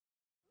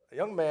a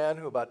young man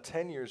who about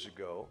 10 years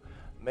ago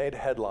made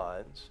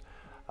headlines,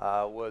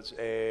 was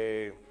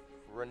a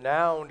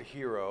renowned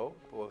hero,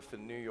 both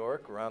in New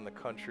York, around the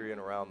country,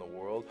 and around the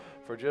world,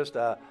 for just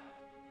a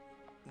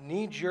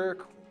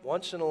knee-jerk,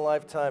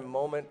 once-in-a-lifetime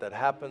moment that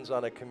happens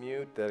on a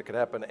commute that could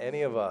happen to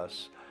any of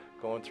us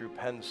going through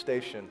Penn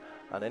Station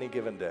on any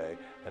given day.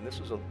 And this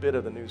was a bit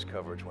of the news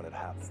coverage when it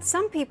happened.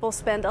 Some people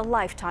spend a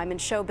lifetime in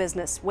show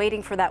business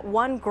waiting for that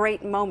one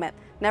great moment,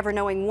 never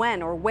knowing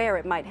when or where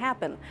it might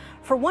happen.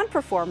 For one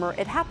performer,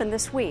 it happened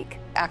this week.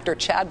 Actor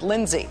Chad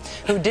Lindsey,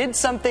 who did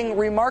something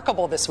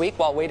remarkable this week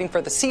while waiting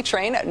for the C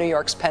train at New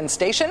York's Penn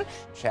Station.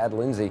 Chad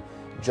Lindsey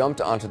jumped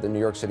onto the New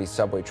York City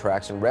subway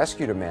tracks and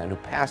rescued a man who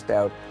passed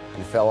out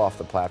and fell off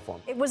the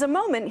platform. It was a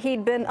moment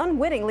he'd been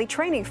unwittingly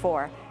training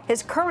for.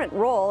 His current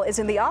role is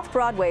in the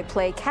off-Broadway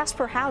play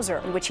Casper Hauser,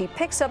 in which he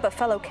picks up a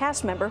fellow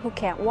cast member who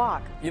can't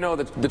walk. You know,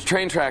 the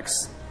train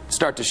tracks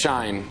start to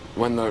shine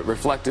when the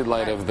reflected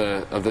light of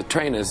the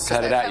train is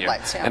headed at you.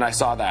 Yeah. And I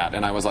saw that,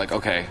 and I was like,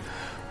 okay,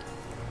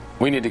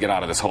 we need to get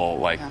out of this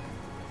hole,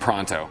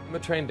 pronto. I'm a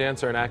trained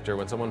dancer and actor.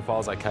 When someone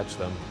falls, I catch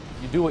them.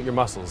 You do what your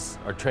muscles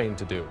are trained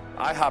to do.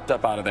 I hopped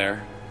up out of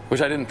there,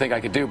 which I didn't think I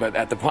could do, but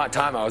at the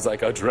time I was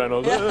like,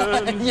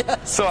 adrenaline.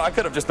 Yes. So I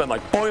could have just been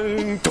like,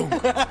 boing, dong.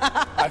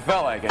 I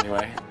felt like,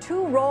 anyway.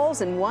 2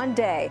 roles in one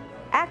day,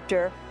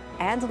 actor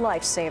and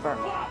lifesaver.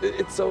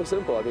 It's so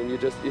simple. I mean,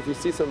 if you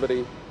see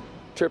somebody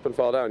trip and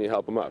fall down, you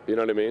help them up. You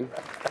know what I mean?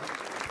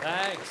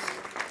 Thanks.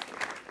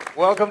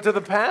 Welcome to the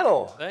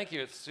panel. Thank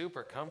you. It's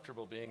super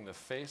comfortable being the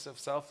face of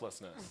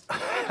selflessness.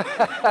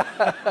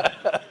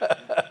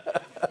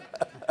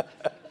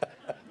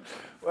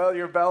 Well,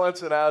 you're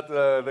balancing out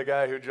the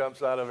guy who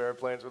jumps out of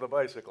airplanes with a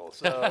bicycle.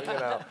 So, you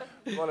know,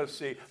 we want to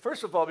see.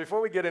 First of all,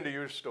 before we get into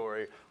your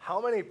story, how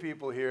many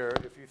people here,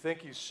 if you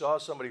think you saw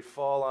somebody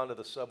fall onto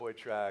the subway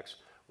tracks,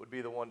 would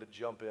be the one to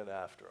jump in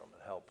after them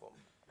and help them?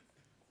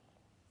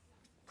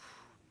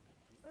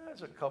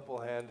 There's a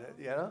couple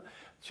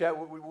Chad,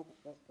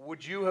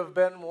 would you have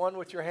been one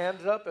with your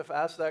hands up if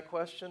asked that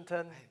question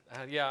 10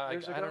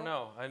 years ago? I don't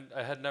know.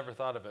 I had never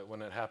thought of it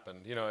when it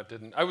happened. You know, it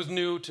didn't. I was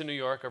new to New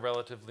York, a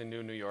relatively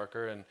new New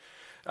Yorker, and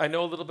I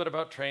know a little bit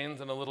about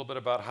trains and a little bit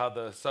about how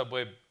the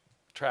subway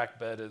track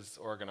bed is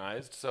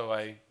organized. So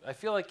I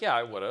feel like, yeah,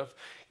 I would have.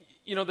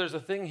 You know, there's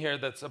a thing here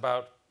that's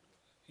about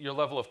your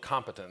level of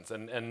competence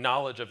and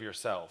knowledge of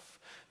yourself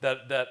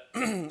that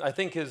I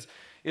think is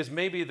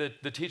maybe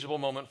the teachable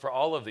moment for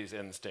all of these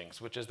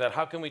instincts, which is that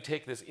how can we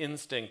take this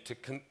instinct to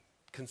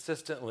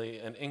consistently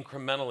and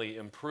incrementally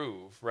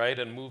improve, right,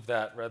 and move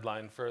that red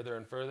line further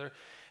and further,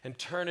 and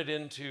turn it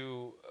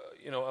into,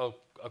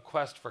 a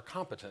quest for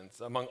competence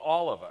among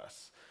all of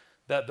us,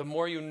 that the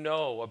more you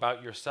know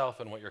about yourself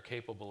and what you're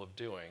capable of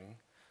doing,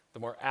 the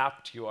more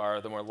apt you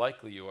are, the more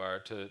likely you are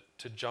to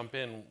jump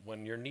in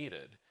when you're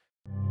needed.